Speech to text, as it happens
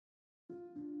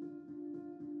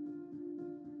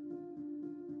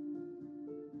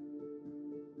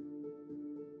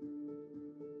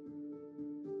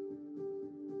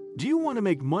Do you want to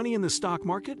make money in the stock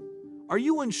market? Are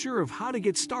you unsure of how to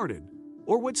get started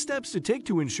or what steps to take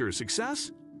to ensure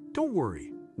success? Don't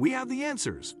worry, we have the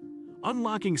answers.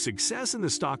 Unlocking success in the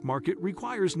stock market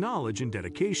requires knowledge and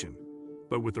dedication,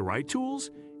 but with the right tools,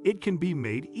 it can be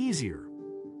made easier.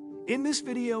 In this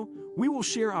video, we will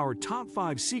share our top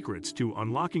 5 secrets to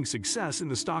unlocking success in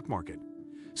the stock market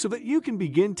so that you can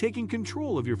begin taking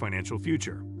control of your financial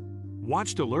future.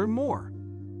 Watch to learn more.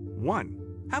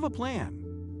 1. Have a plan.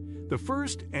 The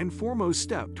first and foremost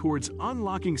step towards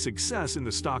unlocking success in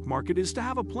the stock market is to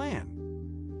have a plan.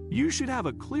 You should have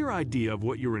a clear idea of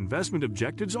what your investment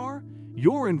objectives are,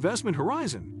 your investment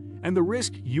horizon, and the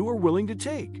risk you are willing to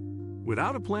take.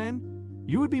 Without a plan,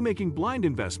 you would be making blind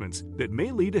investments that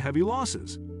may lead to heavy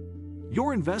losses.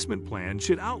 Your investment plan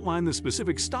should outline the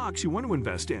specific stocks you want to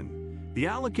invest in, the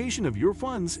allocation of your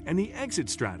funds, and the exit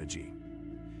strategy.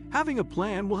 Having a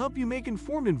plan will help you make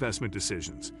informed investment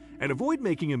decisions and avoid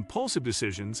making impulsive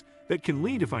decisions that can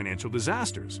lead to financial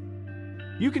disasters.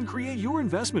 You can create your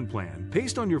investment plan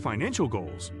based on your financial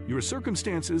goals, your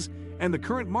circumstances, and the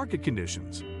current market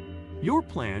conditions. Your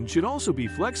plan should also be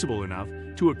flexible enough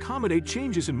to accommodate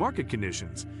changes in market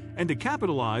conditions and to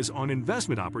capitalize on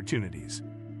investment opportunities.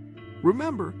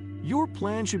 Remember, your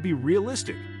plan should be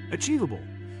realistic, achievable,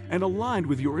 and aligned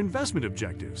with your investment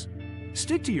objectives.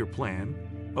 Stick to your plan,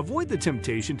 avoid the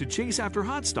temptation to chase after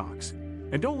hot stocks,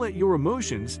 and don't let your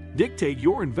emotions dictate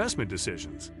your investment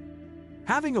decisions.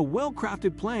 Having a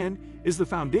well-crafted plan is the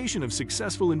foundation of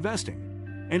successful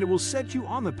investing, and it will set you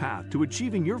on the path to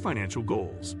achieving your financial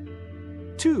goals.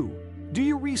 2. Do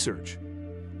your research.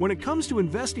 When it comes to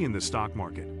investing in the stock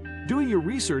market, doing your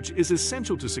research is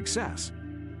essential to success.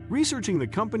 Researching the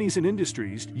companies and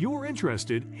industries you're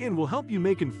interested in will help you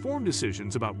make informed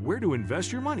decisions about where to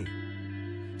invest your money.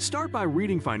 Start by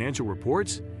reading financial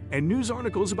reports and news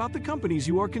articles about the companies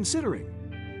you are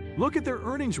considering. Look at their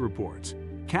earnings reports,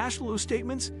 cash flow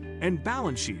statements, and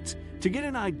balance sheets to get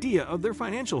an idea of their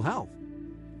financial health.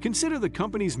 Consider the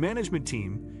company's management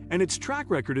team and its track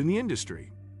record in the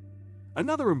industry.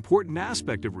 Another important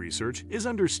aspect of research is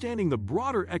understanding the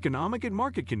broader economic and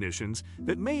market conditions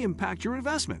that may impact your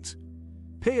investments.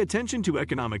 Pay attention to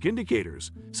economic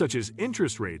indicators such as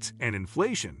interest rates and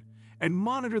inflation, and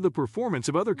monitor the performance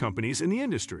of other companies in the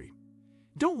industry.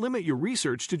 Don't limit your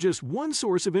research to just one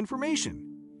source of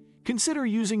information. Consider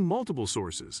using multiple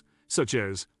sources, such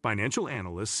as financial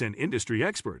analysts and industry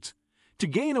experts, to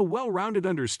gain a well-rounded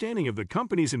understanding of the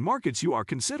companies and markets you are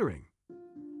considering.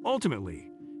 Ultimately,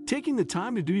 taking the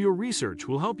time to do your research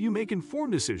will help you make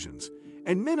informed decisions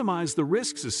and minimize the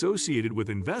risks associated with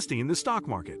investing in the stock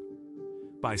market.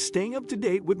 By staying up to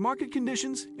date with market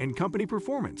conditions and company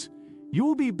performance, you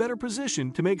will be better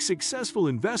positioned to make successful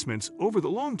investments over the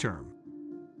long term.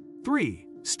 3.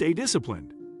 Stay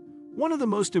disciplined. One of the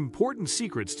most important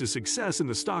secrets to success in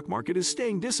the stock market is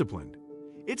staying disciplined.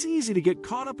 It's easy to get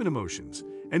caught up in emotions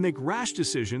and make rash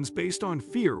decisions based on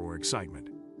fear or excitement.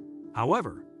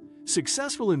 However,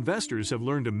 successful investors have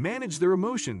learned to manage their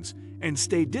emotions and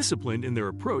stay disciplined in their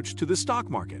approach to the stock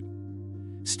market.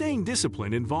 Staying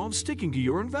disciplined involves sticking to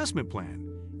your investment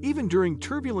plan, even during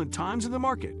turbulent times in the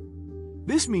market.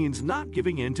 This means not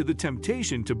giving in to the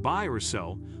temptation to buy or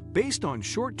sell based on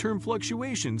short-term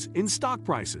fluctuations in stock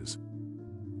prices.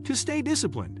 To stay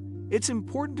disciplined, it's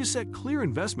important to set clear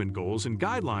investment goals and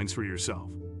guidelines for yourself.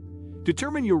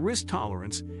 Determine your risk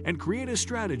tolerance and create a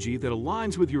strategy that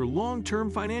aligns with your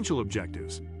long-term financial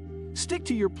objectives. Stick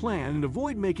to your plan and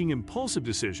avoid making impulsive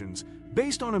decisions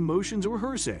based on emotions or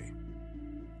hearsay.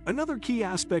 Another key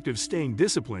aspect of staying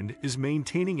disciplined is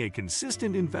maintaining a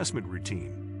consistent investment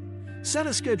routine. Set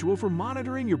a schedule for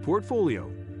monitoring your portfolio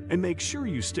and make sure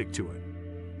you stick to it.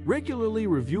 Regularly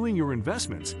reviewing your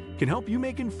investments can help you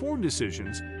make informed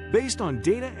decisions based on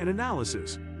data and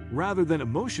analysis rather than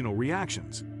emotional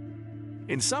reactions.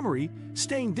 In summary,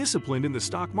 staying disciplined in the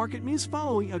stock market means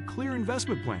following a clear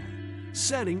investment plan,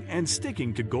 setting and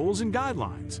sticking to goals and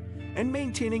guidelines, and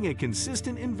maintaining a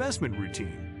consistent investment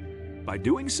routine. By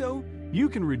doing so, you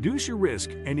can reduce your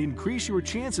risk and increase your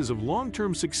chances of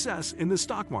long-term success in the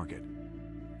stock market.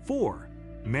 4.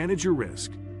 Manage your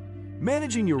risk.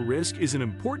 Managing your risk is an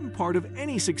important part of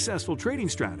any successful trading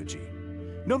strategy.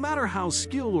 No matter how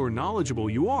skilled or knowledgeable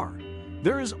you are,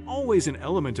 there is always an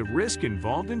element of risk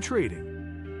involved in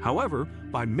trading. However,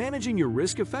 by managing your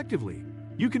risk effectively,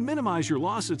 you can minimize your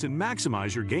losses and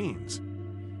maximize your gains.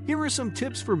 Here are some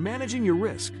tips for managing your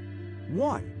risk.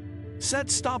 1.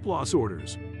 Set stop-loss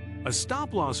orders. A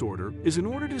stop-loss order is an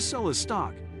order to sell a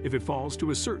stock if it falls to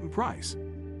a certain price.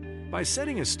 By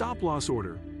setting a stop-loss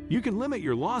order, you can limit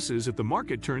your losses if the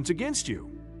market turns against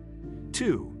you.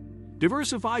 2.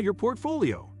 Diversify your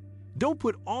portfolio. Don't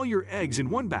put all your eggs in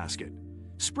one basket.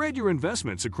 Spread your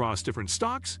investments across different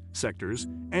stocks, sectors,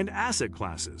 and asset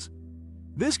classes.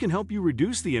 This can help you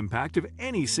reduce the impact of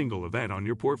any single event on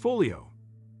your portfolio.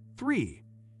 3.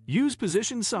 Use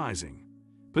position sizing.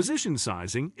 Position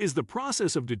sizing is the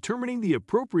process of determining the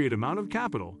appropriate amount of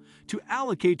capital to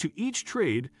allocate to each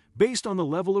trade based on the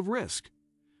level of risk.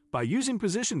 By using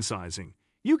position sizing,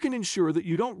 you can ensure that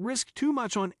you don't risk too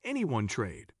much on any one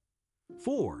trade.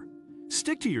 4.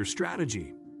 Stick to your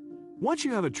strategy. Once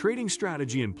you have a trading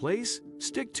strategy in place,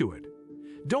 stick to it.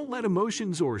 Don't let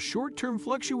emotions or short-term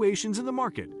fluctuations in the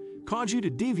market cause you to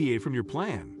deviate from your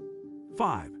plan.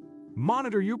 5.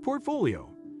 Monitor your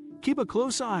portfolio. Keep a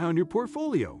close eye on your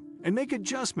portfolio and make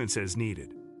adjustments as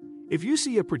needed. If you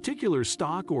see a particular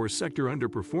stock or sector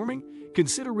underperforming,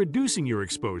 consider reducing your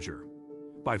exposure.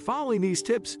 By following these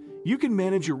tips, you can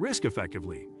manage your risk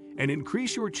effectively and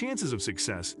increase your chances of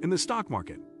success in the stock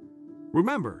market.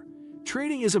 Remember,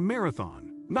 trading is a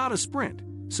marathon, not a sprint,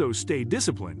 so stay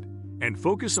disciplined and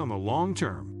focus on the long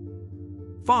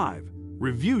term. 5.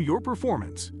 Review your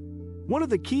performance. One of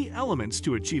the key elements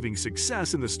to achieving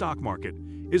success in the stock market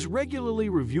is regularly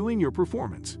reviewing your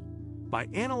performance. By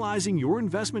analyzing your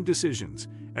investment decisions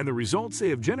and the results they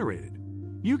have generated,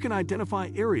 you can identify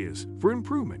areas for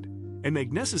improvement and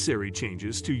make necessary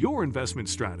changes to your investment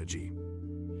strategy.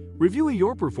 Reviewing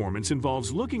your performance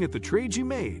involves looking at the trades you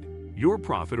made, your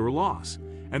profit or loss,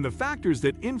 and the factors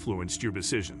that influenced your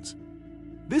decisions.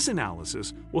 This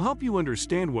analysis will help you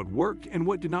understand what worked and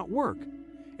what did not work,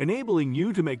 enabling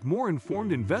you to make more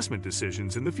informed investment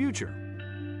decisions in the future.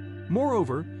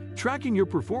 Moreover, tracking your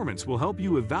performance will help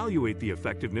you evaluate the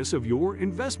effectiveness of your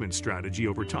investment strategy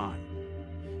over time.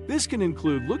 This can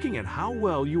include looking at how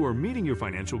well you are meeting your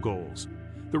financial goals,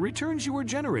 the returns you are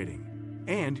generating,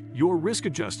 and your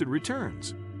risk-adjusted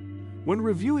returns. When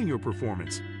reviewing your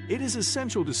performance, it is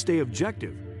essential to stay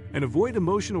objective and avoid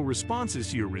emotional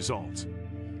responses to your results.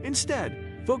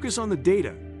 Instead, focus on the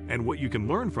data and what you can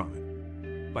learn from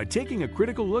it. By taking a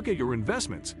critical look at your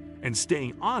investments and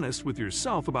staying honest with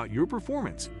yourself about your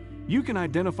performance, you can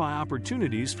identify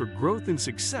opportunities for growth and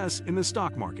success in the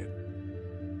stock market.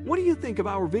 What do you think of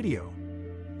our video?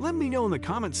 Let me know in the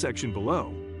comments section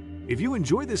below. If you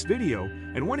enjoyed this video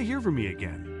and want to hear from me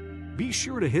again, be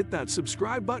sure to hit that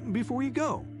subscribe button before you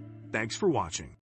go. Thanks for watching.